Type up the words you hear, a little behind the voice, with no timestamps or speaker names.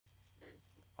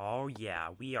Oh yeah,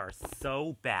 we are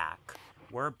so back.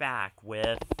 We're back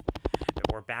to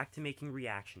making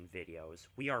reaction videos.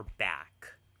 We are back.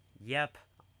 Yep,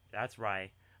 that's right.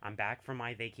 I'm back from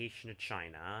my vacation to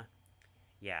China.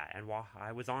 Yeah, and while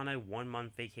I was on a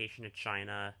 1-month vacation to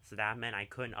China, so that meant I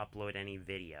couldn't upload any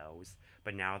videos.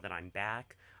 But now that I'm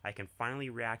back, I can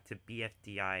finally react to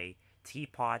BFDI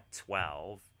TPOT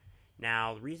 12.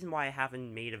 Now, the reason why I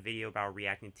haven't made a video about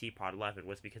reacting to TPOT 11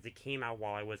 was because it came out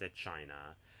while I was at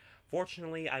China.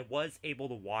 Fortunately, I was able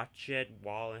to watch it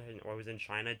while I was in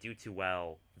China due to,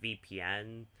 well,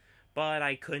 VPN, but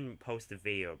I couldn't post a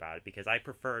video about it because I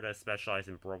prefer to specialize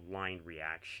in blind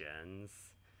reactions.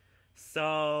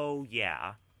 So,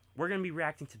 yeah, we're going to be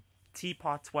reacting to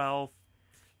TPOT 12,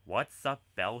 What's Up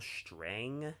Bell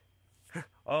String?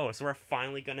 Oh, so we're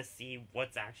finally going to see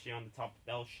what's actually on the top of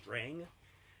Bell String?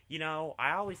 You know,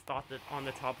 I always thought that on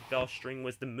the top of Bell String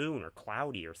was the moon or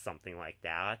Cloudy or something like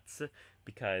that.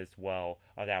 Because, well,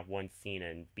 of that one scene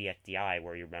in BFDI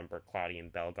where you remember Cloudy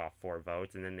and Bell got 4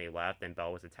 votes and then they left and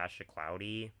Bell was attached to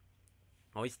Cloudy.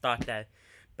 I always thought that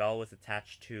Bell was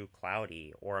attached to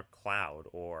Cloudy or a cloud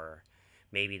or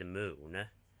maybe the moon.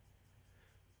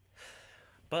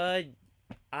 But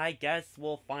I guess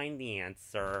we'll find the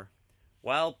answer.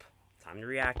 Well, time to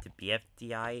react to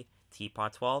BFDI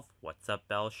TPOT 12, What's Up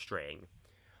Bell String.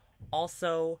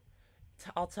 Also,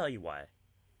 I'll tell you what.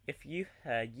 If you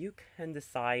can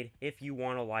decide if you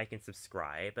want to like and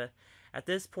subscribe. At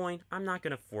this point, I'm not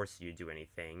going to force you to do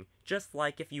anything. Just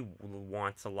like if you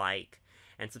want to like,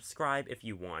 and subscribe if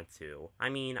you want to. I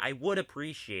mean, I would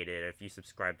appreciate it if you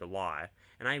subscribed a lot,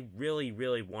 and I really,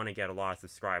 really want to get a lot of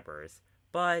subscribers.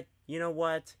 But, you know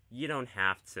what? You don't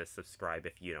have to subscribe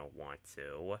if you don't want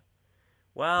to.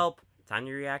 Well, time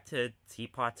to react to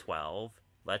TPOT 12.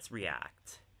 Let's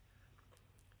react.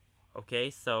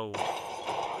 Okay, so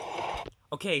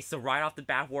right off the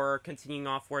bat, we're continuing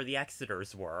off where the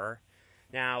Exeters were.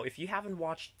 Now, if you haven't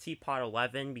watched TPOT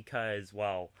 11, because,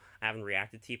 well, I haven't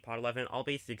reacted to TPOT 11, I'll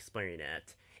basically explain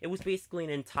it. It was basically an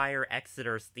entire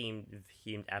Exeters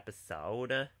themed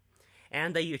episode,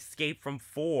 and they escaped from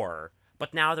 4,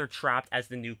 but now they're trapped as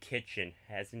the new kitchen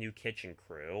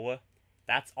crew.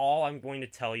 That's all I'm going to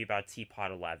tell you about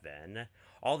TPOT 11.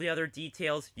 All the other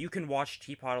details, you can watch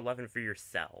TPOT 11 for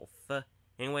yourself.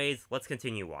 Anyways, let's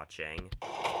continue watching.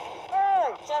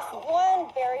 Just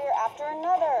one barrier after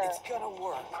another. It's gonna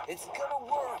work. It's gonna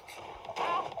work.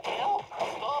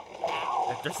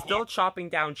 They're still chopping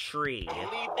down tree.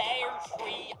 Leave there,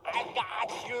 tree. I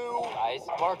got you. Guys,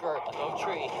 marker, no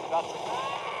tree. Got to...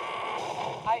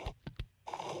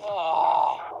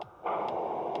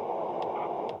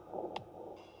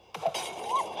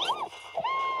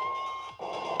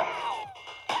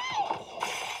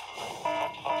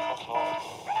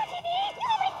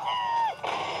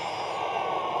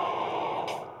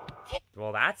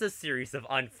 Well, that's a series of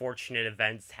unfortunate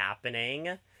events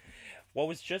happening. What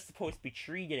was just supposed to be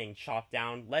tree getting chopped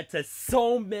down led to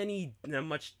so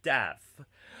much death.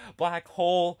 Black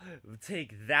hole,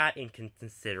 take that in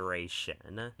consideration.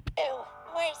 Ew,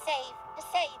 we're safe.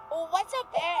 What's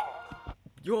up there?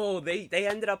 Yo, they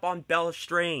ended up on Bell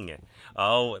String.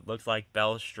 Oh, it looks like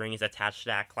Bell String is attached to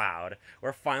that cloud.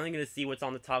 We're finally going to see what's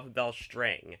on the top of Bell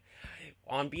String.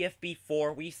 On BFB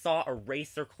 4, we saw a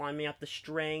racer climbing up the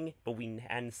string,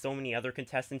 and so many other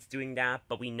contestants doing that,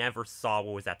 but we never saw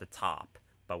what was at the top.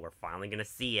 But we're finally going to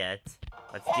see it.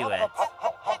 Let's do it.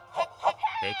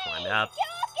 Okay, climb it up. Get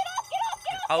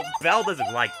off, Oh, Bell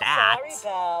doesn't like that.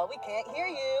 Sorry, pal. We can't hear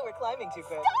you. We're climbing too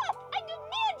quick. Stop! I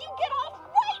demand you get off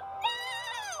right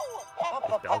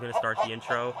now! Is Bell gonna start the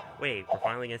intro? Wait, we're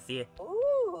finally gonna see it.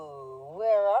 Ooh,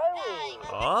 where are we?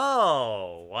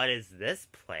 Oh, what is this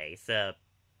place? A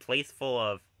place full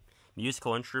of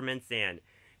musical instruments and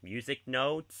music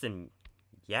notes and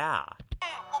yeah.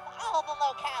 Of all the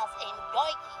locales in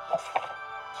Goiki.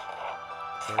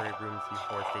 Story room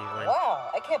C4 stage 1.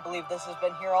 Wow, I can't believe this has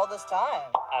been here all this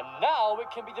time. And now it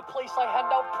can be the place I hand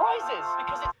out prizes,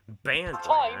 because it's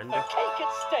time Bandland. for cake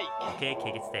and steak. Okay,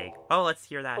 cake and steak. Oh, let's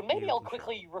hear that. But maybe new I'll intro.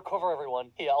 quickly recover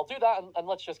everyone. Here, I'll do that, and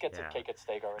let's just get to Yeah. cake and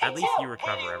steak already. At least you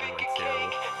recover everyone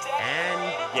too.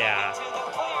 And yeah.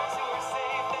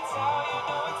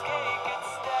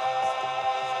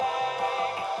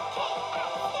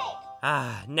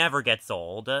 Ah, never gets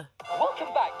old.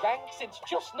 Welcome back, gang. since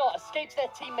Just Not escapes their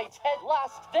teammate's head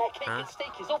last, their cake at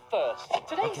stake is up first.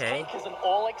 Today's cake is an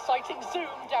all-exciting zoom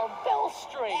down Bell's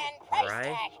string. And price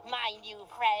tag, mind you,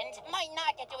 friend. Might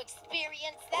not get to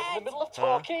experience that. In the middle of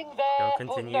talking there, but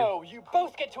continue. no, you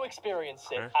both get to experience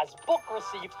it, as Book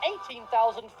received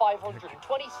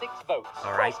 18,526 votes.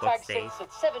 Alright, Price tag Book safe. sits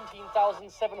at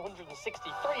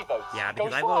 17,763 votes. Yeah, Go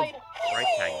because I slide. vote price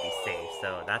tag to be safe,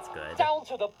 so that's good. Down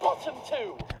to the bottom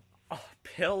two. Oh,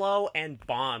 Pillow and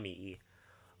Bommy.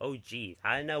 Oh geez,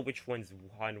 I don't know which one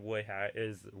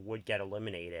would get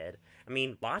eliminated. I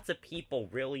mean, lots of people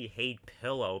really hate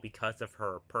Pillow because of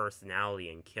her personality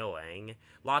and killing.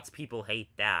 Lots of people hate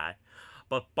that.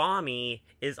 But Bommy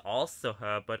is also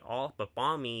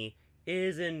Bommy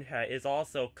is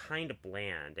also kind of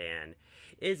bland and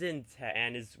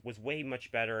was way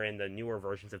much better in the newer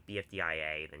versions of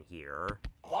BFDIA than here.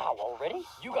 Wow, already?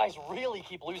 You guys really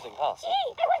keep losing, huh? Gee, I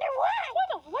wonder why.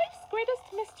 One of life's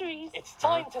greatest mysteries. It's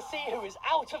time to see who is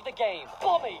out of the game.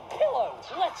 Bommy, Pillow,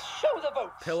 let's show the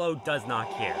votes. Pillow does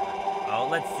not care. Oh,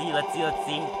 let's see.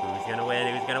 Who's gonna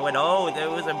win? Oh, there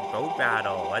was a vote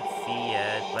battle. Let's see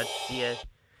it.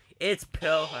 It's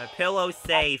Pillow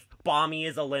safe. Bommy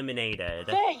is eliminated.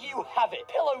 There you have it.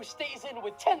 Pillow stays in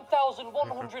with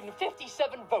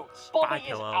 10,157 votes. Bommy is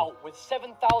Pillow. out with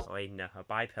 7,000. Oh, wait, no.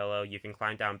 Bye, Pillow. You can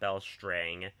climb down Bell's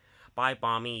string. Bye,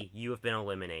 Bommy. You have been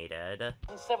eliminated.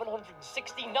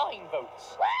 769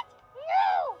 votes. What?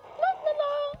 No! La, la,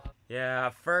 la. Yeah,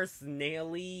 first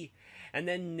Naily, and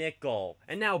then Nickel,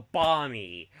 and now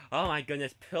Bommy. Oh my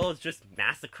goodness, Pillow's just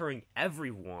massacring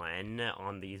everyone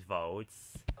on these votes.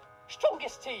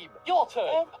 Strongest team, your turn.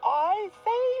 Am I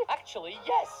safe? Actually,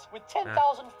 yes, with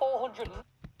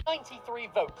 10,493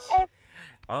 votes.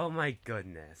 Oh my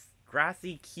goodness.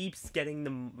 Grassy keeps getting the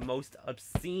most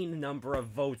obscene number of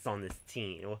votes on this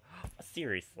team.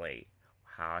 Seriously.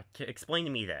 Explain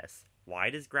to me this. Why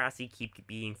does Grassy keep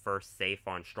being first safe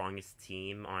on strongest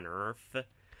team on Earth?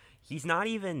 He's not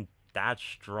even that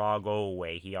strong. Go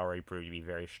away. He already proved to be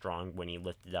very strong when he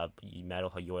lifted up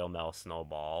Yoil Metal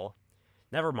Snowball.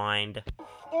 Never mind.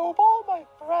 Snowball, my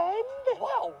friend.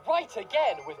 Wow, right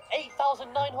again with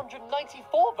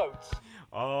 8,994 votes.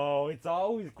 Oh, it's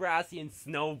always Grassy and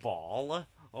Snowball.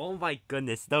 Oh my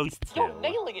goodness, those two. You're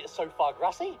nailing it so far,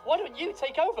 Grassy. Why don't you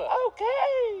take over?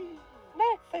 Okay.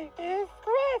 Next thing is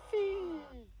Grassy.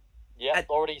 Yeah,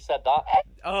 already said that.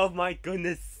 Oh my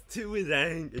goodness, two is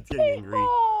it's getting angry.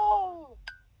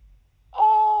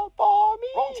 Oh, Bommy.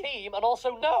 Wrong team, and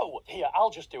also no. Here, I'll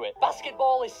just do it.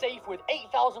 Basketball is safe with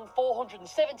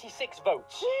 8,476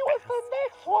 votes. She was the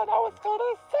next one I was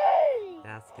gonna say.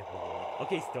 Basketball.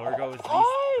 Okay, Stargo is these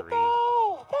I three.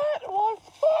 know. That was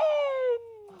fun.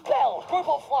 Bell,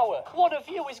 Robot Flower, one of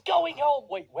you is going home.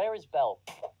 Wait, where is Bell?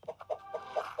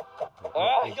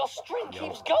 Your string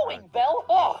keeps going, Bell.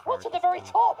 Oh, what's at the very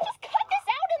top? Just cut this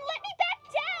out and let me back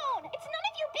down. It's none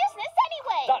of your business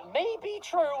anyway. That may be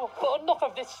true, but enough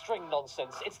of this string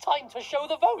nonsense. It's time to show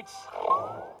the votes.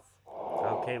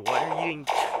 Okay, what are you...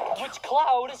 Which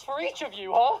cloud is for each of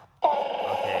you, huh?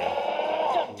 Okay.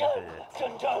 Dun dun,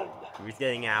 dun dun. Who's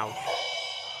getting out?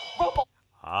 Robot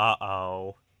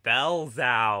Uh-oh. Bell's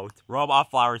out. Robot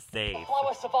Flower safe.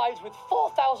 Flower survives with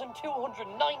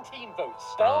 4,219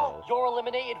 votes. Bell, you're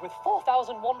eliminated with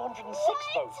 4,106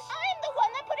 votes. I'm the one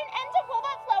that put an end to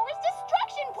Robot Flower's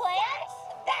destruction plans.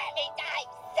 That means I'm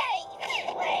safe.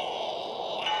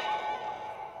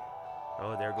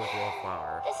 Oh, there goes Robot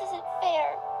Flower. This isn't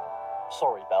fair.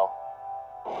 Sorry, Bell.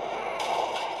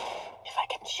 If I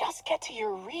can just get to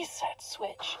your reset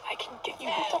switch, I can get you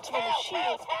hooked up to my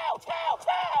machine.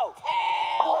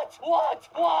 What?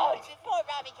 Before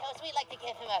Robbie goes, we'd like to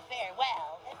give him a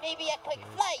farewell. Maybe a quick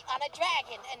flight on a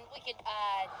dragon, and we could,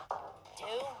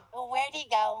 do? Where'd he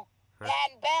go?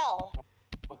 And Bell.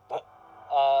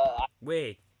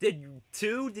 Wait, did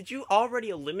you already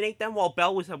eliminate them while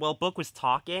Book was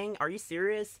talking? Are you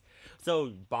serious?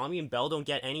 So Bommy and Bell don't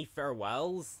get any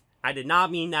farewells? I did not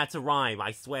mean that to rhyme,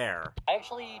 I swear. I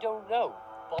actually don't know.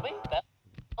 Bobby? Bell?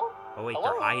 Oh wait,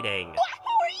 Hello? they're hiding. Who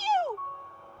are you?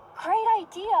 Great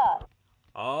idea.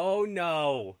 Oh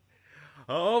no.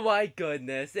 Oh my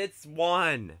goodness, it's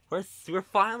one. We're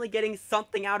finally getting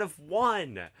something out of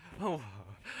one. Oh.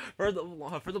 For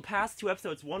the past two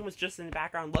episodes, one was just in the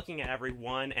background looking at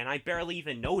everyone, and I barely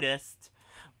even noticed.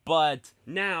 But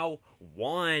now,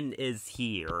 one is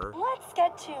here. Let's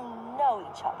get to know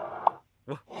each other.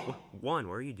 One,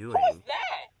 what are you doing? What's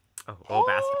that? Oh,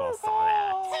 Basketball saw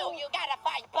that. So you gotta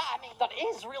find Bommy. That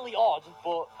is really odd,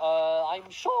 but I'm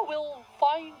sure we'll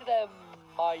find them,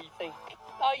 I think.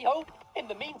 I hope. In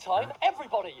the meantime,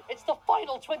 everybody, it's the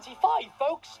final 25,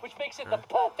 folks, which makes it the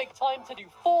perfect time to do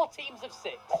 4 teams of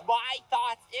 6. My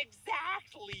thoughts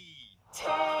exactly.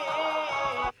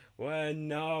 Well,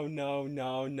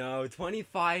 no.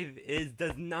 25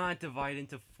 does not divide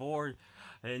into four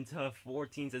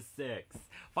teams of 6.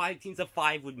 5 teams of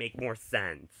 5 would make more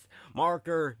sense.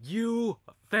 Marker, you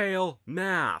fail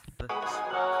math.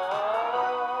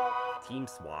 Team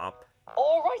swap.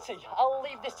 Alrighty, I'll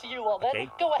leave this to you lot then. Okay,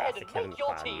 Go ahead classic and Kevin make your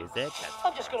McLeod teams. music, that's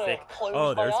I'm just gonna classic. close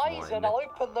Oh, my there's eyes one. and I'll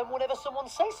open them whenever someone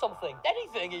says something.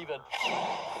 Anything, even.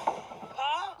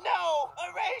 Huh? No! I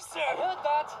Eraser! heard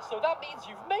that, so that means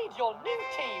you've made your new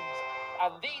teams.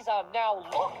 And these are now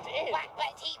locked in.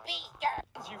 But TP,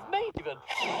 You've made even.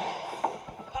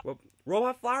 Well,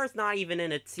 Robot Flower's not even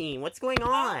in a team. What's going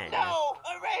on? No!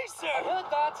 I Eraser! heard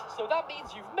that, so that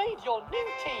means you've made your new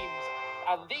teams.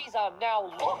 And these are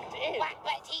now locked in. but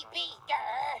TP,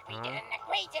 we didn't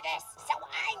agree to this. So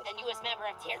I'm the newest member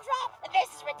of Teardrop. This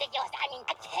is ridiculous. I mean,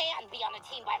 I can be on a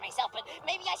team by myself, but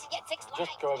maybe I should get 6 lines.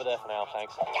 Just go over there for now,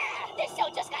 thanks. This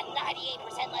show just got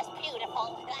 98% less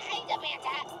beautiful. I demand to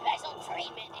have special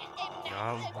treatment.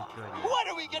 Oh my goodness. What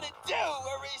are we gonna do,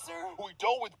 Eraser? We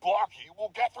done with Blocky. We'll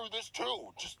get through this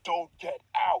too. Just don't get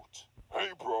out. Hey,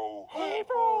 bro. Hey,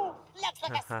 bro! Looks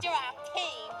like a strong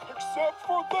team. Except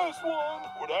for this one.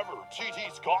 Whatever.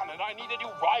 TT's gone and I need a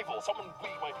new rival. Someone we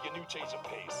might be a new change of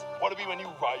pace. Want to be my new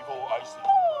rival, Icy?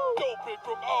 Don't pick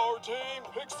from our team.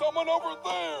 Pick someone over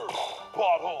there.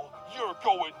 Bottle, you're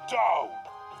going down.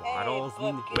 Bottles?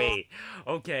 Wait.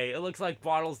 Okay, it looks like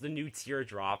Bottle's the new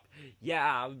Teardrop.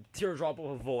 Yeah, Teardrop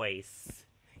with a voice.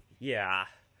 Yeah.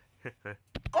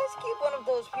 Let's keep one of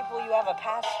those people you have a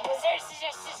past with.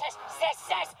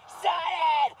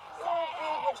 Solid!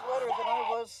 Feeling much lighter than I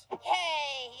was.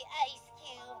 Hey, Ice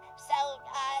Cube. So,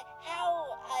 how,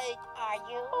 are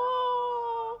you?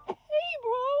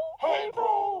 Hey,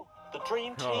 bro. The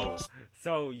dream Oh, teams.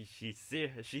 so she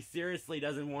seriously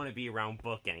doesn't want to be around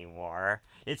Book anymore.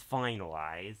 It's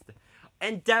finalized.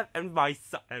 And by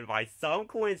some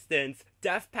coincidence,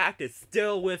 Death Pact is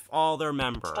still with all their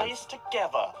members. Stays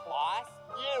together. Plus,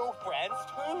 you friends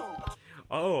too.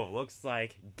 Oh, looks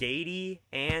like Gatey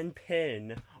and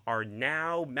Pin are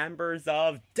now members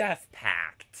of Death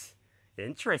Pact.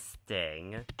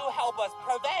 Interesting. You help us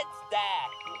prevent that.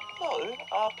 No,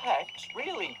 our pact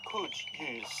really could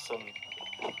use some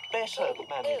better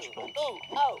management. Guys,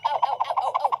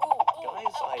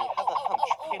 I have a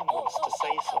hunch Pin wants to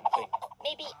say something.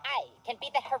 Maybe I can be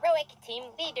the heroic team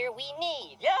leader we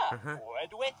need. Yeah, Uh-huh.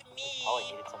 board with me. Ollie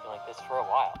needed something like this for a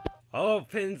while. Oh,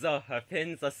 Pin's a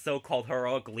so-called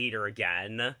heroic leader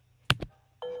again. My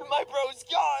bro's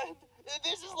gone.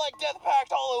 This is like Death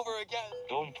Pact all over again.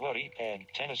 Don't worry, Pen.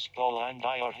 Tennis Ball and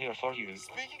I are here for you.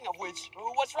 Speaking of which,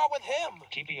 what's wrong with him?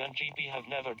 TB and GB have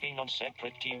never been on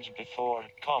separate teams before.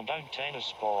 Calm down,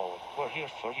 Tennis Ball. We're here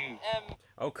for you.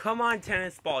 Oh, come on,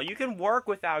 Tennis Ball. You can work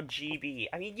without GB.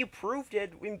 I mean, you proved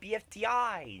it in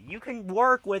BFTI. You can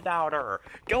work without her.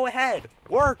 Go ahead.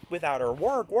 Work without her.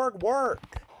 Work.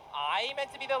 I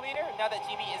meant to be the leader now that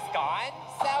GB is gone?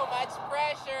 So much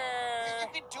pressure. You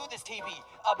can do this, TB.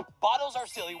 Bottle's our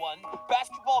silly one.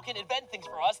 Basketball can invent things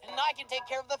for us, and I can take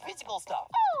care of the physical stuff.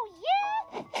 Oh,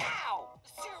 yeah? Ow!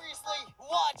 Seriously?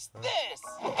 Watch this!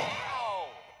 Ow!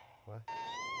 What?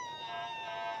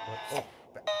 Oh,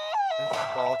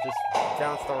 ball just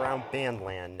bounced around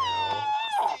Bandland now.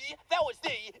 See? That was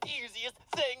the easiest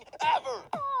thing ever!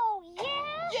 Oh,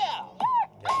 yeah? Yeah!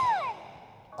 You're on!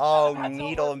 Oh,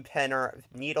 Needle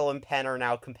and Pen are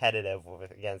now competitive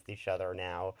against each other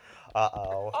now.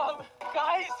 Uh-oh.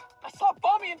 Guys, I saw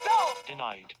Bobby and Bell.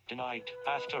 Denied.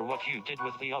 After what you did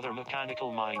with the other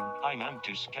mechanical mine, I'm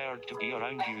too scared to be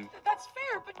around you. That's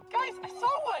fair, but guys, I saw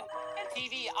one. And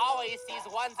TV always sees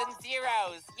ones and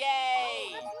zeros.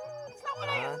 Yay! it's not what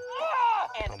I.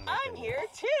 And Oh my I'm goodness. here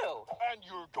too. And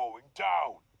you're going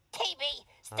down. TB,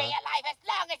 stay alive as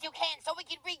long as you can so we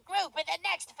can regroup in the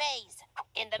next phase.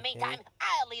 In the meantime,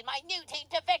 I'll lead my new team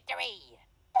to victory.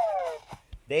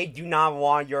 They do not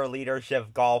want your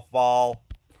leadership, Golf Ball.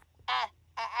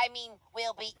 I mean,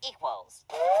 we'll be equals.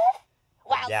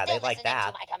 While Yeah, still they like listening that.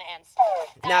 to my commands.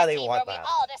 Now A they team want where that. we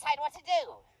all decide what to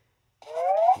do.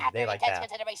 They After like intense that.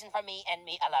 consideration for me and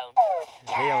me alone.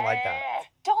 They don't like that.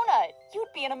 Donut,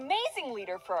 you'd be an amazing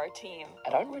leader for our team. I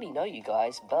don't really know you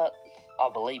guys, but I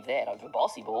believe that over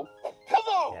Bossy Ball.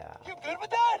 Hello! Yeah. You good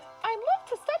with that? I'd love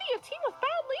to study a team with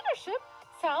bad leadership.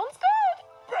 Sounds good.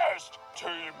 Best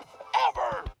team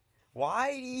ever.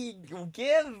 Why do you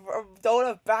give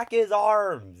Donut back his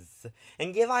arms?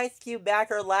 And give Ice Cube back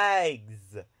her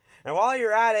legs? And while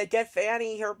you're at it, get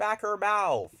Fanny back her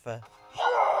mouth.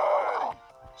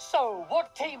 So,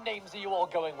 what team names are you all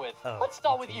going with? Oh, Let's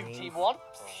start with team you, names? Team 1.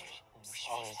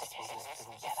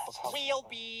 We'll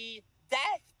be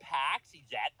Death Pact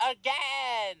yet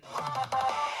again.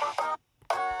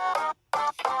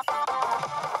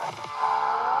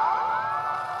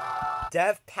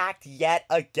 Death Pact yet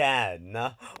again.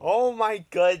 Oh my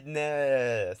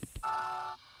goodness.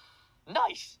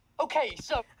 Nice. Okay,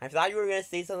 so I thought you were gonna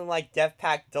say something like Death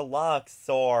Pact Deluxe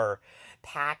or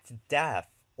Pact Death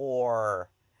or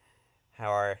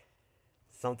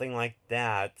something like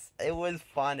that. It was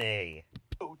funny.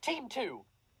 Team 2.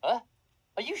 Huh?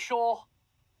 Are you sure?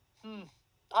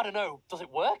 I don't know. Does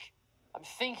it work? I'm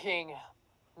thinking.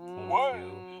 What?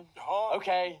 Huh?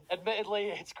 Okay, admittedly,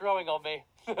 it's growing on me.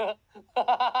 What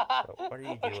are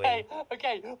you doing?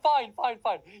 Okay, fine.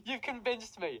 You've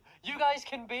convinced me. You guys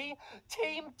can be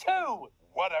Team 2.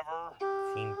 Whatever.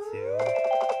 Team 2.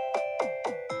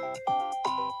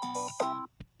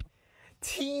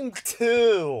 Team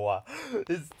 2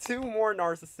 is 2 more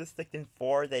narcissistic than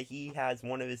 4 that he has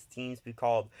one of his teams be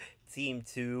called Team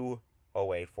 2. Oh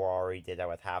wait, 4 already did that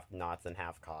with half knots and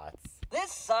half cots.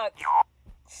 This sucks.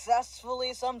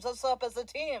 Successfully sums us up as a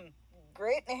team.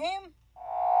 Great name.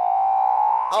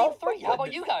 Team 3, how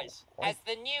about you guys? As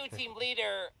the new team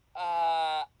leader,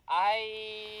 I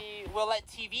will let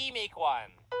TV make one.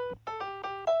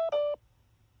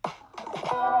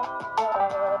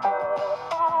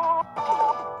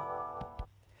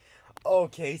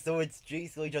 Okay, so it's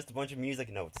basically just a bunch of music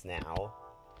notes now.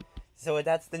 So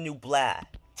that's the new blah.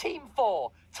 Team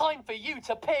 4, time for you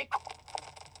to pick.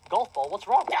 Golf ball, what's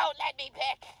wrong? Don't let me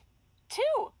pick. 2.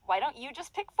 Why don't you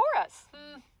just pick for us?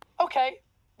 Okay.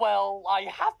 Well, I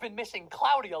have been missing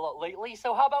Cloudy a lot lately,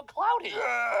 so how about Cloudy?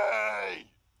 Yay!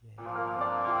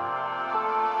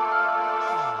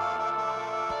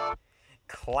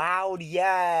 Cloud,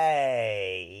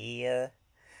 yay!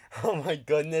 Oh my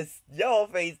goodness,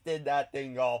 Yellowface did that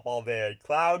thing off all there.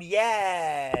 Cloud,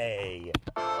 yay!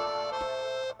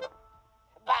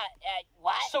 But,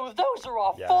 what? So those are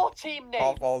our Yeah. 4 team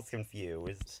names. All's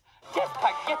confused. Death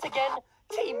Pact yet again,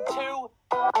 Team 2,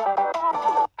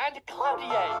 and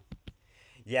Cloudier.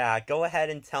 Yeah, go ahead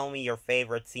and tell me your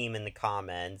favorite team in the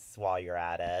comments while you're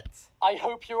at it. I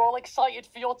hope you're all excited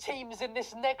for your teams in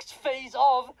this next phase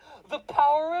of the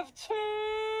Power of 2.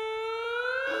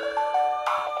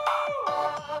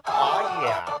 Oh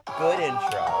yeah, good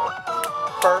intro.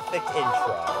 Perfect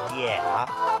intro, yeah.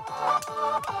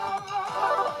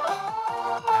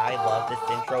 I love this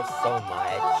intro so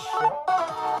much.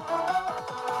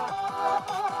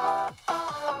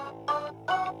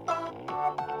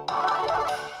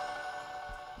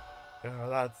 Oh,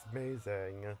 that's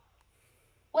amazing.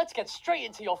 Let's get straight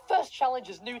into your first challenge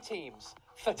as new teams.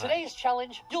 For today's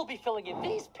challenge, you'll be filling in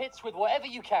these pits with whatever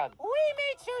you can. We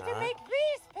made sure to make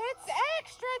these pits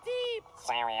extra deep.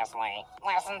 Seriously,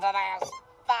 listen to this.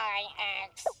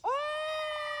 5X.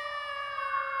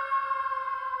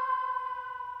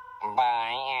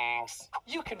 By X.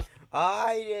 You can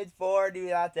I did 4 do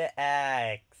that to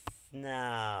X.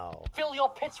 No. fill your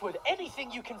pits with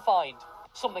anything you can find.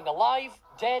 Something alive,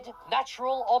 dead,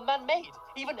 natural, or man-made.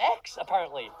 Even X,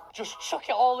 apparently. Just chuck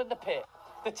it all in the pit.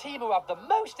 The team who have the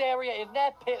most area in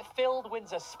their pit filled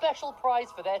wins a special prize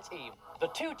for their team. The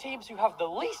 2 teams who have the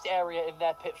least area in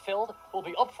their pit filled will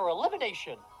be up for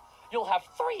elimination. You'll have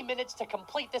 3 minutes to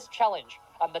complete this challenge,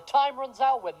 and the time runs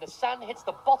out when the sand hits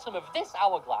the bottom of this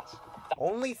hourglass.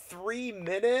 Only 3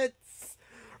 minutes?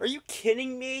 Are you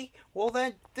kidding me? Well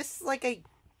then, this is a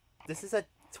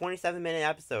 27-minute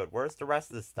episode. Where's the rest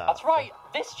of the stuff? That's right,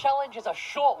 this challenge is a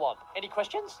short one. Any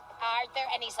questions? Are there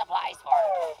any supplies for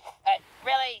it?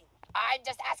 Really? I'm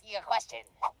just asking a question.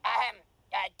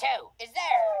 2. Is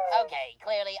there? Okay,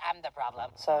 clearly I'm the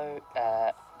problem. So,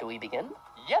 do we begin?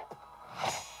 Yep.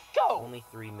 Go! Only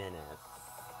 3 minutes.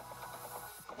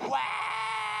 Wow!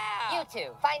 You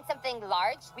 2, find something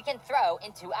large we can throw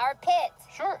into our pit.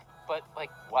 Sure, but, like,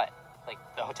 what? Like,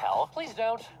 the hotel? Please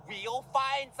don't. We'll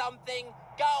find something.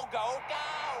 Go, go,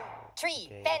 go! Tree,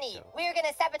 Okay, Benny, so- we're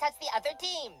gonna sabotage the other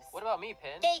teams. What about me,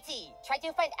 Pin? Gatey, try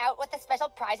to find out what the special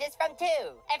prize is from 2.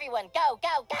 Everyone, go,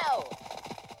 go, go!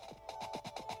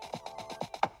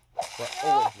 What?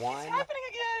 Oh, 1? Happening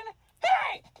again.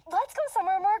 Hey! Let's go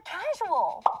somewhere more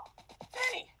casual.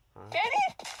 Fanny. Huh? Fanny?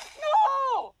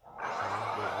 No!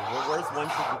 Where's 1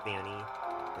 chicken Fanny?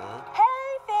 Huh?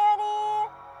 Hey, Fanny!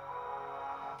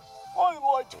 I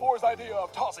liked 4's idea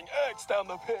of tossing eggs down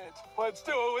the pit. Let's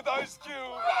do it with ice cubes. Let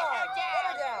her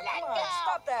down. Come on,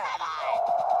 stop that.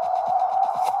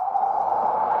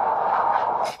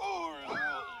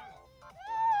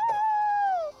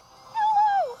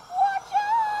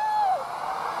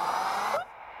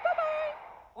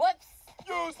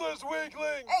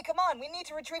 on, we need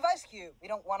to retrieve Ice Cube. We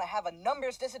don't want to have a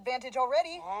numbers disadvantage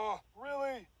already.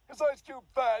 Really? Is Ice Cube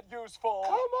that useful?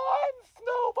 Come on,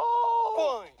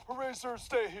 Snowball! Fine. Eraser,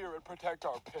 stay here and protect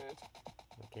our pit.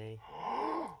 Okay.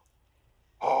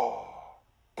 Oh,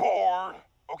 bored.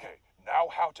 Okay, now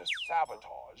how to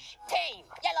sabotage. Team,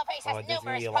 Yellowface has there's gonna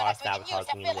numerous be a lot of products we can use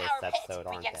to sabotaging fill in this our pit. episode,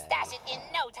 We aren't can they? stash it in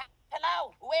no time.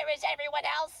 Hello, where is everyone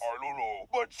else? I don't know,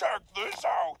 but check this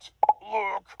out.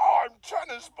 Look, I'm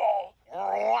tennis ball.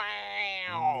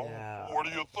 Yeah. What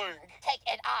do you think? Take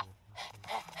it off.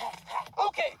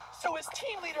 Okay, so as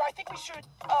team leader, I think we should,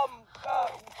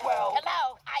 well...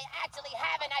 Hello, I actually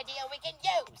have an idea we can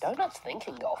use. Donut's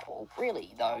thinking, Golfball.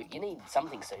 Really, though, you need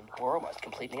something soon. We're almost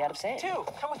completely out of sand. Two,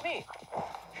 come with me.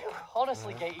 Phew,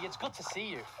 honestly, Gatey, it's good to see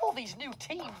you. All these new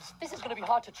teams. This is going to be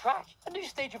hard to track. A new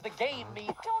stage of the game means...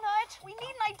 Donut, we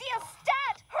need an idea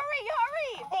stat.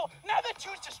 Hurry! Well, now that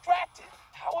Two's distracted,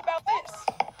 how about this?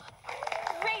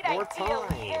 Great More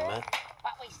idea. time.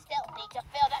 But we still need to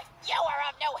fill the... You are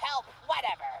of no help.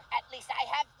 Whatever. At least I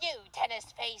have you, Tennis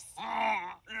Face.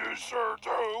 You sure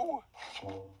do.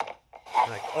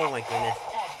 Like, oh my goodness.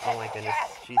 Oh my goodness.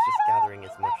 She's just gathering as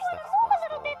much stuff as A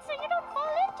little bit so you don't fall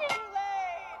into it.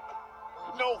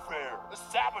 No fair.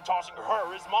 Sabotaging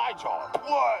her is my job.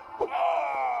 What?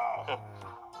 Ah!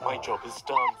 My job is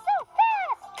done. So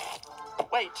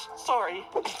fast. Wait, sorry.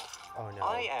 Oh no.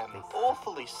 I am they-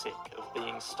 awfully sick of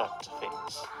being stuck to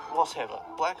things. Whatever.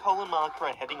 Black Hole and Marker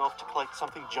are heading off to collect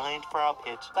something giant for our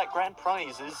pit. That grand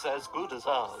prize is as good as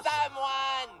ours.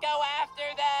 Someone, go after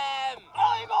them!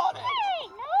 I'm on it!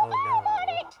 Hey, Oh no.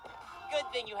 Good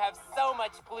thing you have so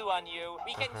much glue on you.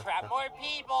 We can trap more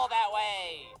people that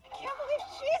way. Can't believe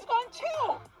she's gone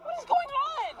too! What is going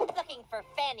on? Looking for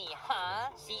Fanny,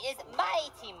 huh? She is my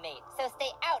teammate, so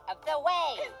stay out of the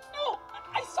way. No,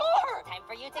 I saw her! Time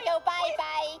for you to go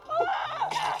bye-bye.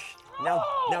 Now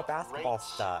basketball's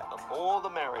Great. stuck. The more the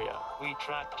merrier. We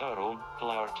tracked her old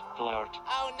blurt.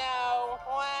 Oh no!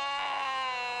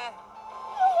 Wah!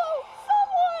 Hello,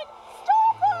 someone!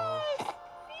 Stop us!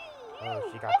 Oh,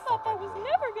 she got I thought stuck that on was her.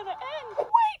 never gonna end.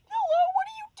 Wait, hello, what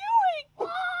are you doing?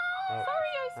 Oh,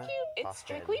 Sorry, Ice huh? Cube. It's Busted.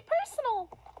 strictly personal.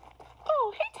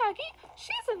 Oh, hey, Taggy.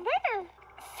 She's in there.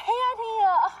 Fanny,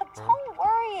 don't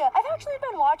worry. I've actually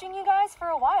been watching you guys for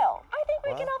a while. I think we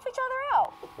What? can help each other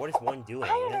out. What is one doing?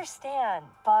 I understand,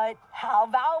 but how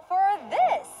about for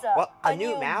this? What, a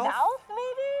new mouth?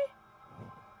 maybe?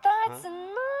 That's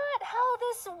not how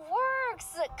this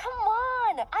works. Come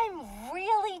on. I'm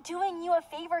really doing you a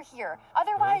favor here.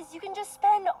 Otherwise, you can just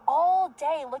spend all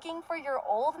day looking for your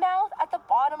old mouth at the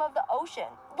bottom of the ocean.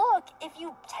 Look, if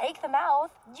you take the mouth,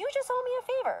 you just owe me a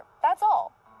favor. That's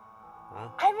all. Huh?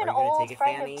 I'm Are an you gonna old take it,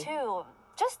 friend Fanny? of Two.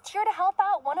 Just here to help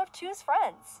out one of Two's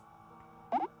friends.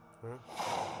 Huh?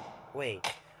 Wait.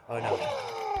 Oh no.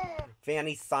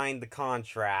 Fanny signed the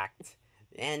contract.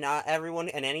 And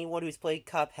anyone who's played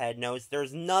Cuphead knows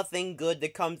there's nothing good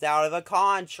that comes out of a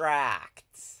contract.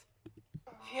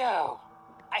 Phew.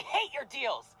 I hate your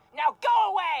deals. Now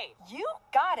go away! You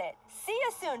got it. See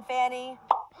you soon, Fanny.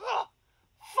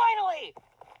 Finally!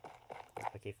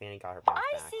 Okay, Fanny got her bounce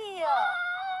I back. see.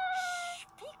 Shh,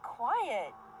 be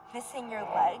quiet. Missing your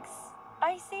legs,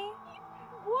 I see.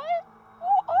 What?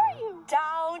 Who are you?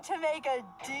 Down to make a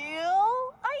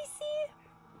deal, I see.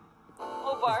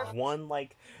 Oh, barf. Is one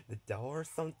like the devil or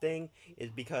something?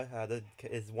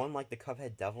 Is one like the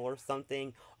Cuphead devil or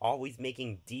something? Always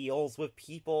making deals with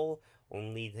people,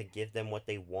 only to give them what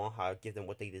they want, give them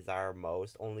what they desire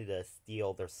most, only to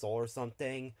steal their soul or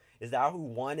something? Is that who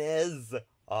one is?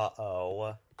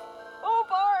 Uh-oh. Oh,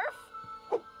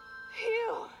 barf.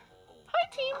 Phew. Hi,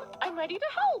 team. I'm ready to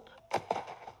help.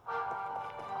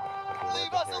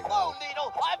 Leave us alone,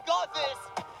 Needle! I've got this!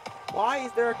 Why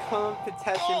is there a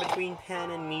competition between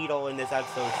Pen and Needle in this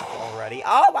episode already?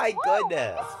 Oh my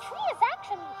goodness! This tree is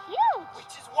actually huge.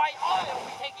 Which is why I will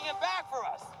be taking it back for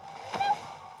us.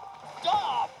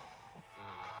 Stop!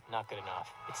 Not good enough.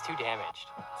 It's too damaged.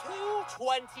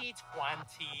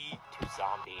 2020 Too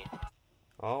zombie.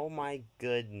 Oh my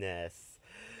goodness.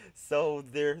 So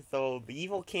the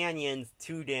Evil Canyon's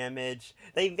 2 damage.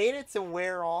 They made it to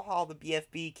where all the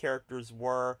BFB characters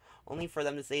were, only for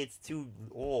them to say it's too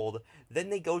old. Then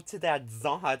they go to that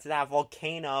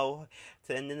volcano,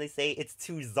 and then they say it's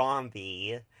too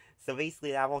zombie. So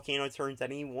basically, that volcano turns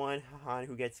anyone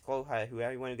who gets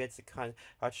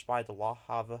touched by the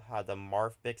lava, the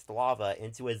Marfbix lava,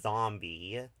 into a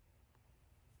zombie.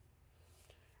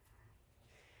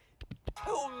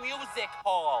 To music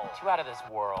hall. Too out of this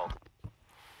world.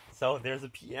 So there's a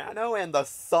piano and the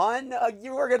sun?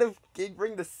 You were gonna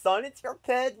bring the sun into your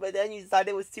pit, but then you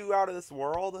decided it was too out of this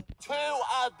world? Too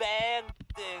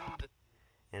abandoned.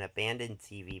 An abandoned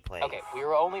TV place. Okay, we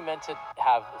were only meant to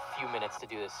have a few minutes to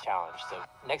do this challenge, so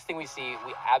next thing we see,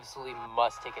 we absolutely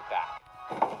must take it back.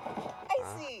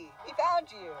 Icy, we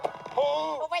found you.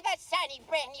 Well, where'd that shiny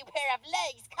brand new pair of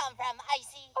legs come from,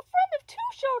 Icy? A friend of two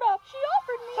showed up. She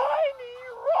offered me. Tiny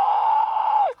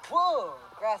rock! Whoa,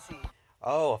 Grassy.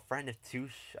 Oh, a friend of two.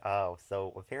 Oh,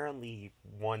 so apparently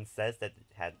one says that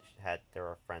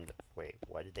they're a friend. Wait,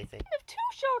 what did they say? A friend of two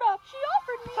showed up. She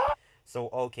offered me. So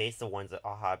okay, so one's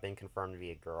have been confirmed to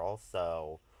be a girl.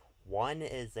 So one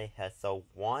is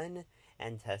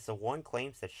one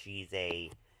claims that she's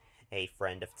a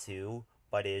friend of two,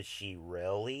 but is she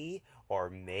really?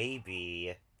 Or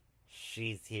maybe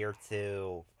she's here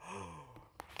too.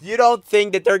 You don't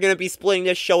think that they're gonna be splitting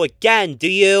this show again, do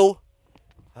you?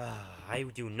 I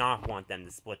do not want them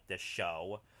to split this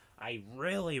show. I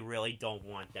really, really don't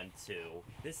want them to.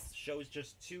 This show's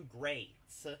just too great.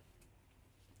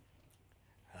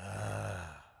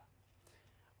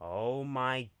 Oh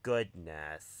my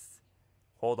goodness.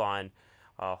 Hold on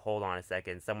a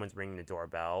second. Someone's ringing the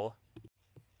doorbell.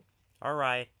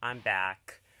 Alright, I'm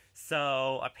back.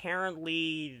 So,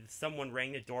 apparently, someone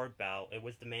rang the doorbell. It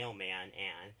was the mailman,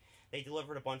 and they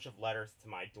delivered a bunch of letters to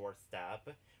my doorstep,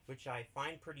 which I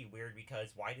find pretty weird because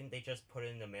why didn't they just put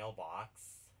it in the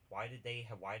mailbox? Why did the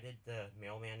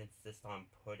mailman insist on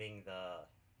putting the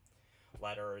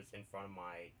letters in front of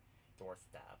my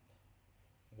doorstep?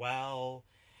 Well,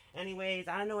 anyways,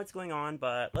 I don't know what's going on,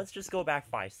 but let's just go back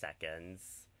 5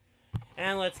 seconds.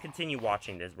 And let's continue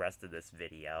watching the rest of this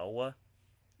video.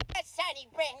 That shiny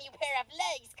brand new pair of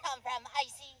legs come from,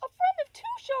 Icy? A friend of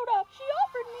two showed up. She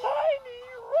offered me. Tiny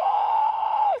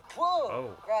rock! Whoa,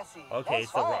 Oh. Grassy. Okay,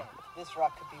 that's so fine. This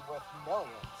rock could be worth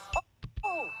millions.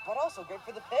 Oh, but also great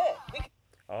for the pit. We could...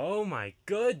 Oh my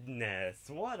goodness,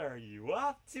 what are you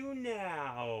up to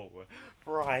now?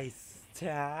 Price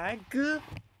tag?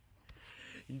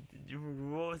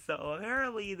 So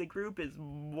apparently the group is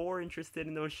more interested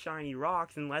in those shiny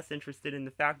rocks and less interested in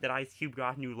the fact that Ice Cube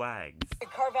got new legs.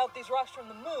 carve out these rocks from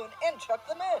the moon and chuck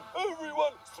them in.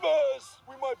 Everyone, smash!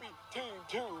 We might be Team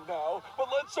 2 now, but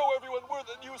let's show everyone we're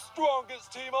the new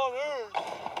strongest team on Earth!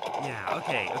 Yeah,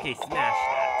 okay, smash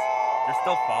that. They're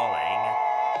still falling.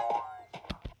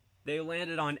 They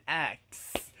landed on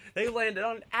X. Hello,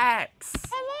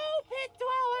 pit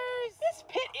dwellers! This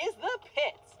pit is the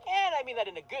pit. And I mean that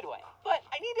in a good way. But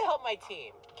I need to help my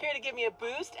team. Care to give me a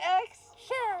boost, X?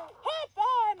 Sure. Hop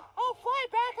on! I'll fly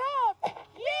back up!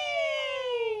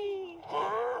 Yay!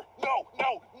 No!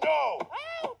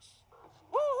 Ouch!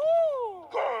 Woohoo!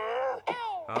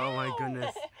 Ow! Oh my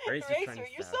goodness. Racer's trying to Racer,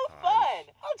 you're so sabotage. fun!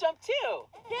 I'll jump too!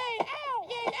 Yay, ow!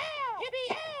 Yay, ow!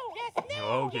 Yippee, ow! Yes,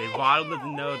 no! Okay, Waddle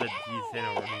doesn't know that he's in a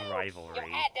rivalry. Your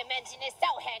ad dimension is so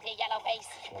handy, Yellowface.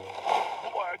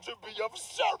 Glad to be of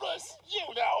service! You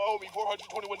now owe me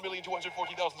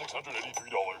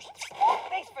 $421,240,683.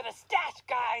 Thanks for the stash,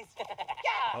 guys!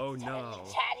 Yeah. Oh no.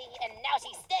 Chatty and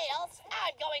nousy stales.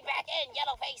 I'm going back in,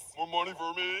 Yellowface. More money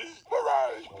for me?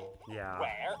 Hooray! Yeah.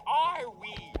 Where are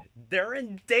we? They're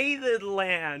in David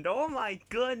Land. Oh my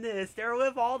goodness. They're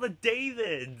with all the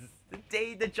Davids.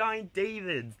 The giant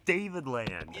Davids. David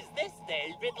Land. Is this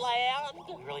David Land?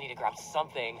 We really need to grab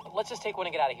something. Let's just take one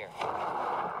and get out of here.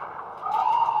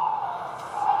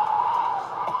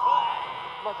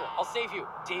 Marker, I'll save you.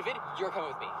 David, you're coming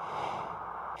with me.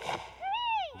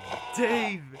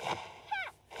 Dave.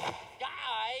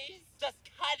 Guys, just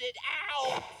cut it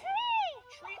out!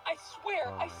 Tree, I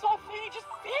swear, I saw Fanny just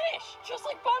vanish, just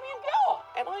like Bonnie and Bella.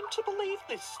 And I'm to believe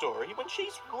this story when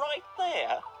she's right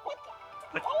there. What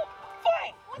the? Oh,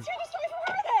 fine. Let's hear the story from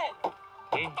her then.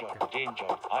 Danger,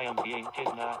 I am being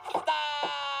kidnapped. Stop!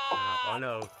 Oh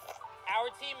no. Our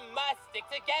team must stick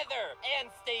together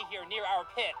and stay here near our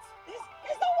pit. This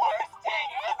is the worst thing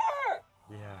ever.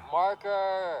 Yeah.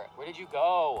 Marker, where did you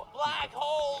go? Black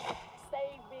hole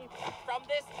Save me from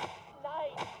this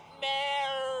nightmare.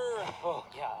 Oh,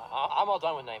 yeah, I'm all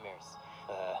done with nightmares.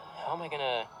 How am I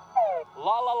gonna...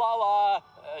 La la la la.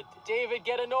 David,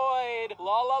 get annoyed.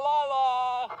 La la la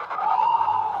la.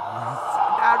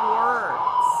 That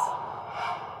works.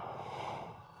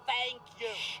 Thank you.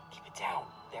 Shh, keep it down.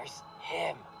 There's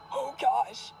him. Oh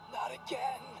gosh, not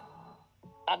again.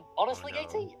 And honestly, Oh, no,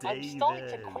 Gaty, I'm starting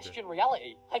to David. question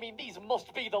reality. I mean, these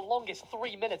must be the longest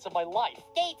 3 minutes of my life.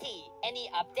 Gaty, any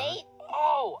update?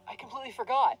 Oh, I completely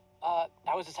forgot.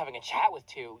 I was just having a chat with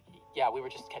two. Yeah, we were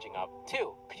just catching up.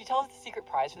 2, could you tell us the secret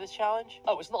prize for this challenge?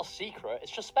 Oh, it's not a secret.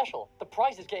 It's just special. The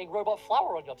prize is getting Robot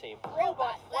Flower on your team.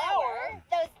 Robot Flower?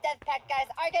 Those Death Pact guys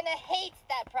are gonna hate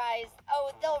that prize.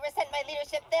 Oh, they'll resent my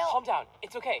leadership. Calm down.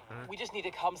 It's okay. We just need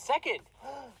to come second.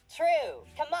 True.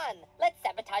 Come on, let's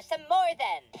sabotage some more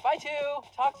then. Bye, 2.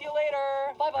 Talk to you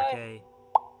later. Bye-bye. Okay.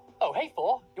 Oh, hey,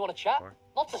 Thor. You want to chat? Thor?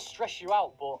 Not to stress you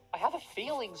out, but I have a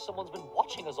feeling someone's been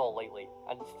watching us all lately.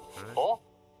 And Thor?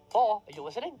 Thor, are you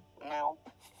listening? No.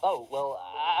 Oh, well,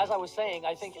 as I was saying,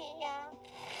 I think...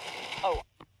 Oh.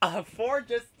 4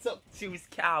 just took 2's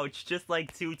couch, just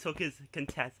like 2 took his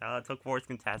took 4's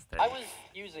contestant. I was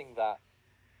using that.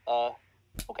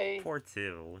 Okay.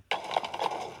 4-2.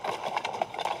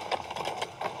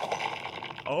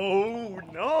 Oh,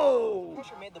 no!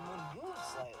 Pressure made the moon move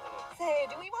slightly. Say,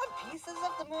 do we want pieces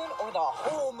of the moon or the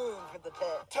whole moon for the pit?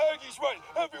 Taggy's right.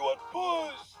 Everyone,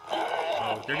 push.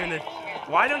 Oh, they're gonna...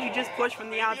 Why don't you just push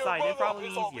from the outside? It's probably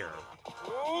easier.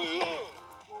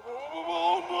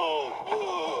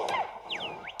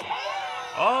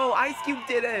 Oh, Ice Cube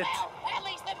did it! At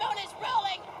least the moon is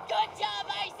rolling. Good job,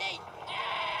 Icy.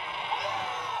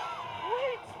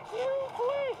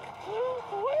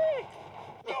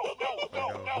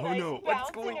 Oh no,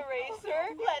 what's going on?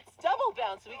 Eraser. Let's double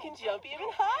bounce so we can jump even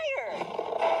higher.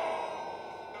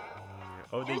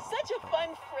 Oh, You're such a fun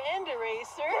friend,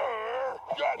 Eraser.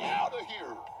 Get out of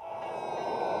here.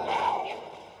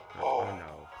 Oh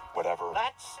no. Whatever.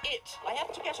 That's it. I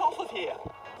have to get off of here.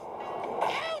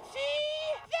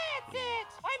 Ouchie! That's it.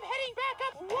 I'm heading back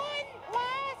up one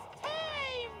last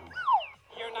time.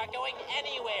 You're not going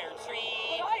anywhere,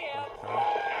 Tree. But I am.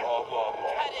 Blah, blah,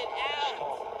 blah. Cut it out.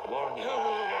 Warning.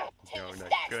 Two Oh, my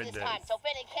stacks goodness. this time, so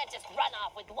Benny can't just run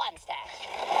off with one stack.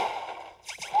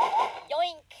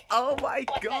 Yoink! Oh my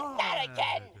What's god! that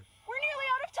again? We're nearly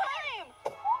out of time.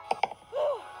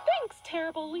 Thanks,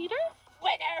 terrible leader.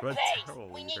 Winner, What please! terrible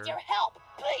We need leader. your help.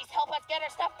 Please help us get our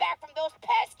stuff back from those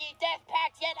pesky Death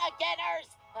Pact yet againers.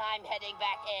 I'm heading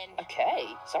back in.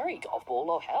 Okay, sorry, golf ball,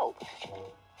 no help.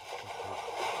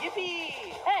 Yippee!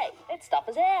 Hey, that stuff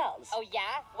is ours. Oh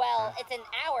yeah? Well, it's in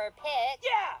our pit.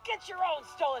 Yeah, get your own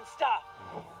stolen stuff.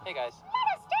 Hey, guys.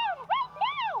 Let us down right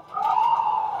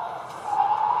now.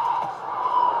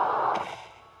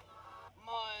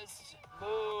 Must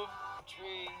move,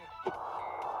 Tree.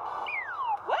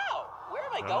 Wow, where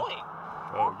am I going?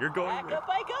 Oh, you're going Back with... up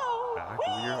I go. Back,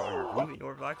 you're moving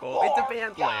over black hole. It's a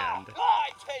band land.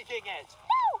 I'm taking it.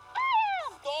 No, I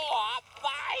am. Stop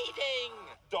fighting!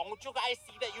 Don't you guys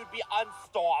see that you'd be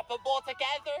unstoppable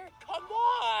together? Come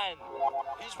on!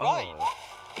 He's right.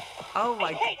 Oh my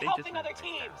I hate they helping just other went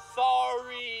right teams.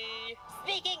 Sorry.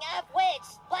 Speaking of which,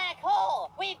 Black Hole,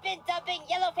 we've been dumping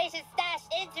Yellowface's stash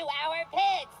into our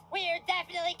pits. We're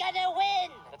definitely gonna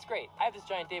win. That's great. I have this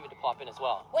giant David to pop in as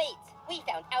well. Wait, we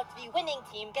found out the winning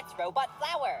team gets Robot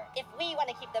Flower. If we want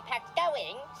to keep the pact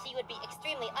going, she would be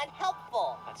extremely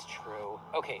unhelpful. That's true.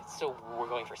 Okay, so we're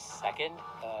going for second.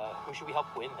 Who should we help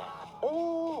win then?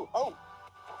 Oh.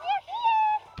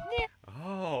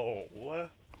 Oh,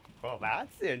 well,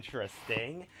 that's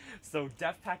interesting. So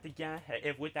Death Pact again,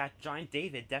 if with that giant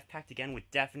David, Death Pact again would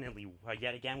definitely,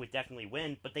 yet again would definitely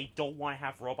win, but they don't want to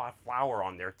have Robot Flower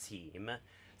on their team.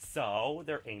 So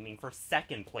they're aiming for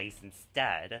second place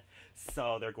instead.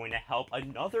 So they're going to help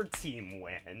another team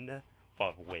win.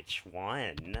 But which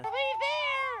one? Be there!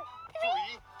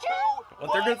 3, 2,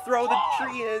 Well, they're gonna throw the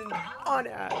tree in on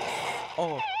us.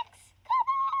 Oh.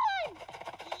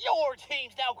 Your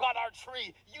team's now got our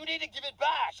tree. You need to give it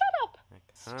back. Shut up.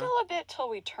 Huh? Still a bit till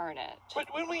we turn it.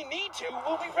 But when we need to,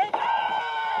 we'll be ready.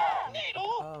 Ah! Needle,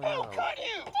 Oh, how no. could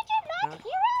you? Did you not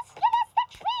hear us? Give us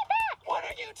the tree back. What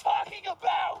are you talking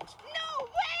about? No,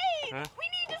 wait. Huh? We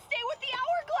need to stay with the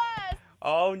hourglass.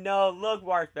 Oh no, look,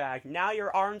 Barkback, now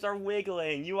your arms are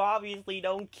wiggling. You obviously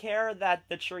don't care that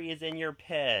the tree is in your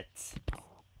pit.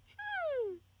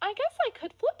 I guess I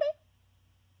could flip it.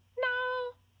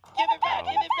 No. Give it back,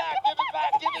 give it back, give it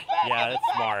back, give it back. Yeah, give it that's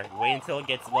back. smart. Wait until it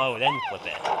gets low, then flip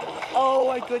it. Oh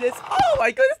my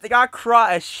goodness, they got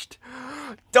crushed.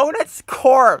 Donut's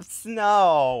corpse,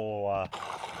 no.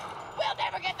 We'll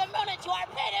never get the moon into our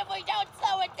pit if we don't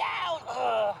slow it down.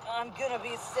 I'm gonna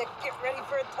be sick. Get ready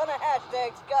for a ton of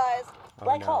hashtags, guys. Oh,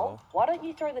 Black no. Hole, why don't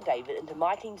you throw the David into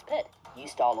my team's pit? You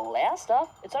stole all our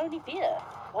stuff. It's only fair.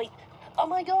 Wait. Oh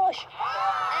my gosh.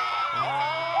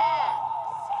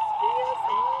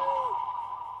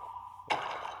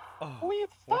 Oh, We've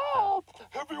what the- stopped.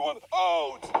 Everyone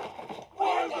out!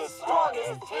 We're the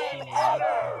strongest team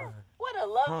ever! What a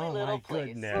lovely Oh little my place.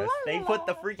 goodness, they put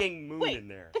the freaking moon Wait, in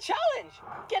there. the challenge.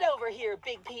 Get over here,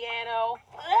 big piano.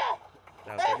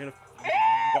 Now they're gonna...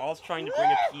 Ball's trying to bring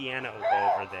a piano over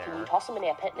Can you there. toss them in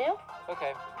our pit now?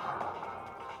 Okay.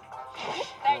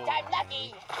 Third time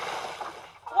lucky.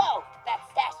 Whoa, that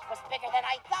stash was bigger than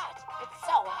I thought. It's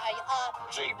so high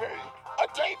up. GB,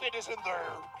 David is in there.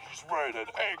 He's red and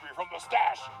angry from the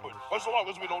stash, but as long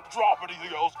as we don't drop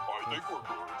anything else, I think we're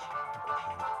good.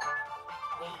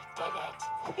 We did it.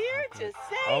 Here to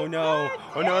say Oh no!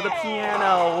 Oh no, the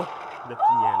piano! The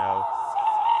piano.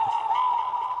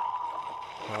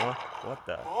 Huh? What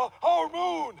the? Our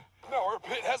moon! Now our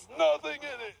pit has nothing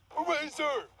in it.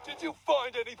 Razor, did you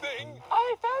find anything?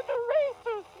 I found a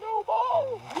racer,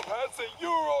 Snowball. That's it. You're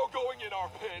all going in our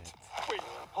pit. Wait,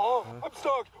 huh? I'm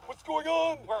stuck. What's going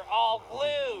on? We're all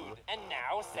glued, and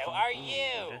now so are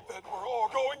you. Then we're all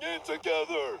going in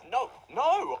together. No,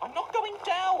 I'm not going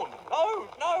down. No.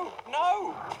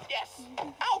 Yes.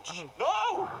 Ouch.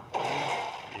 No.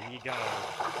 Here you go.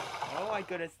 Oh my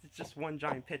goodness, it's just one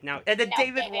giant pit now. And then No,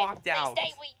 David walked please out.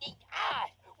 stay.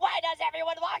 Why does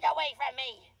everyone walk away from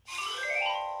me?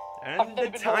 I've And never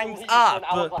the been more time's relieved for an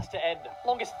up. hourglass to end.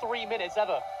 Longest 3 minutes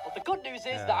ever. But the good news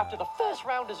is that after the first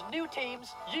round as new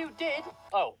teams, you did...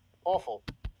 Oh, awful.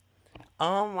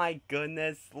 Oh my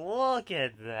goodness, look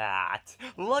at that.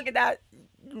 Look at that.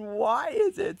 Why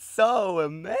is it so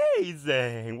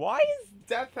amazing? Why is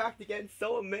Death Fact again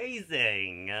so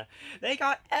amazing? They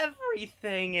got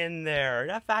everything in there.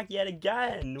 Death Fact yet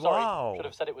again. Sorry, Wow. should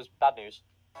have said it was bad news.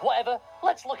 Whatever,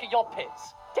 let's look at your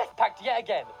pits. Death Pact yet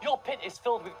again. Your pit is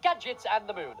filled with gadgets and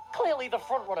the moon. Clearly the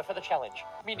front runner for the challenge.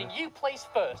 Meaning you place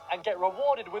first and get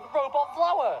rewarded with Robot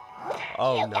Flower.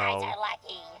 Oh You guys no. are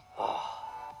lucky.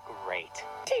 Great.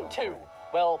 Team 2.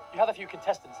 Well, you have a few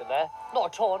contestants in there.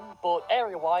 Not a ton, but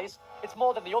area-wise, it's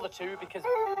more than the other two because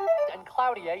and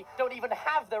Cloudier don't even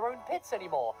have their own pits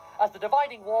anymore, as the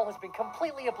dividing wall has been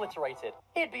completely obliterated.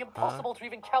 It'd be impossible to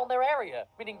even count their area,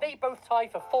 meaning they both tie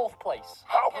for 4th place.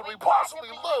 How can we possibly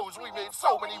lose? We made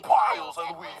so many piles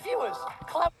and we... Viewers,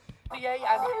 Cloudier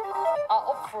and are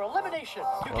up for elimination.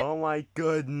 You get Oh my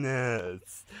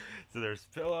goodness. So there's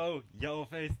Pillow,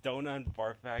 Yellowface, Donut, and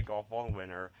Barfbag, all fall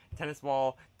winner. Tennis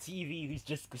Ball, TV, who's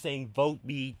just saying vote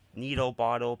me, Needle,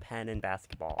 Bottle, Pen, and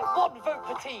Basketball. 1 vote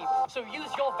per team, so use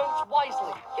your votes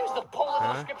wisely. Use the poll in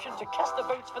the description to cast the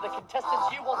votes for the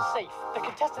contestants you want safe. The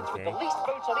contestants with the least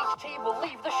votes on each team will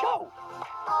leave the show.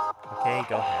 Okay,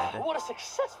 go ahead. What a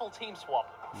successful team swap.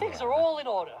 Things are all in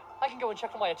order. I can go and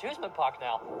check for my amusement park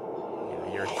now.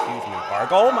 Yeah, your amusement park.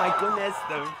 Oh my goodness,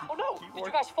 the Oh no, did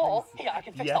you guys fall? Here, I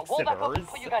can fix that wall back up and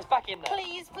put you guys back in there.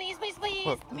 Please. We've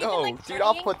no, been, dude,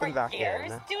 I'll partying put them for back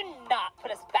years. in. Do not put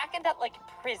us back in that,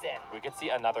 prison. We could see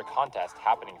another contest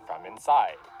happening from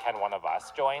inside. Can one of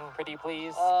us join, pretty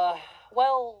please?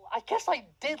 Well, I guess I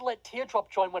did let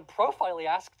Teardrop join when Profiley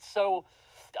asked, so...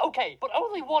 Okay, but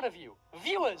only one of you.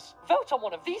 Viewers, vote on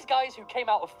one of these guys who came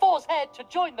out of 4's head to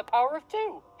join the power of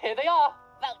 2. Here they are.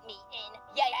 Vote me in.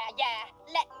 Yeah.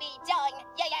 Let me join.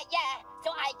 Yeah.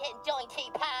 So I can join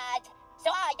TPOT.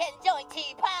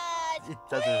 It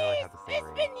doesn't really have the same It's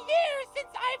ring. been years since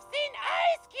I've seen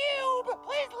Ice Cube.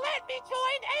 Please let me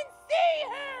join and see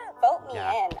her. Vote me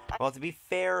Yeah. in. Well, to be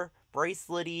fair,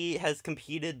 Bracelety has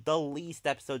competed the least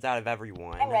episodes out of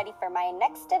everyone. I'm ready for my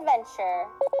next adventure.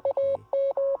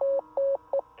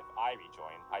 If I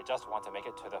rejoin, I just want to make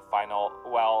it to the final.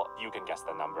 Well, you can guess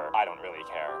the number. I don't really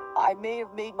care. I may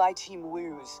have made my team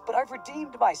lose, but I've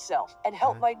redeemed myself and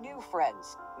helped my new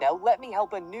friends. Now let me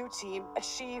help a new team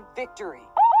achieve victory.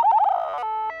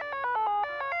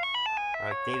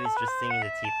 David's just singing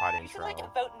the Teapot You should intro.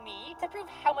 vote me to prove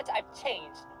how much I've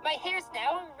changed. My hair's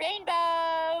now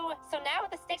rainbow. So now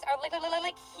the stakes are like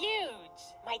huge.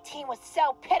 My team was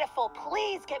so pitiful.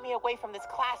 Please get me away from this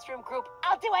classroom group.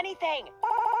 I'll do anything.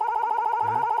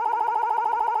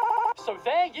 So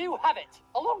there you have it.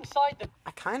 Alongside the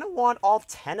I kind of want all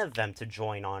 10 of them to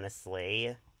join,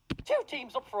 honestly. 2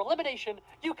 teams up for elimination,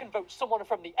 you can vote someone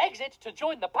from the exit to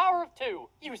join the power of 2.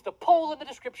 Use the poll in the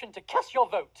description to cast your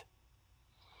vote.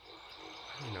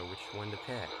 I don't know which one to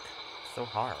pick. So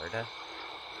hard.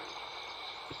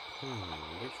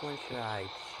 Which one should I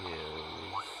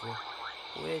choose?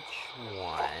 Which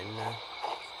one?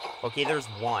 Okay, there's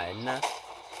one.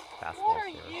 Basketball What are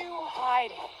here. you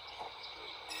hiding?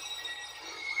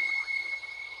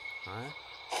 Huh?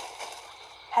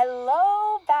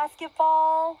 Hello,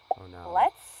 basketball. Oh no.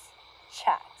 Let's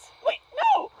chat. Wait,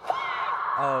 no!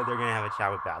 Oh, they're gonna have a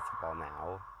chat with basketball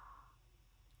now.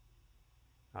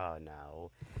 Oh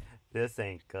no. This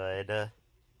ain't good.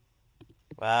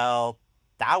 Well,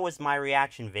 that was my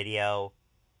reaction video.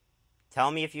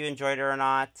 Tell me if you enjoyed it or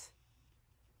not.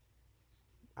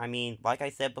 I mean, like I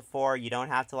said before, you don't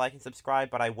have to like and subscribe,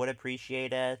 but I would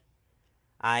appreciate it.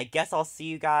 I guess I'll see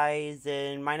you guys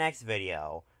in my next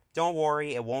video. Don't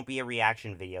worry, it won't be a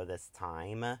reaction video this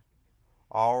time.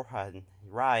 Alright,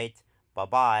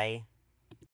 bye-bye.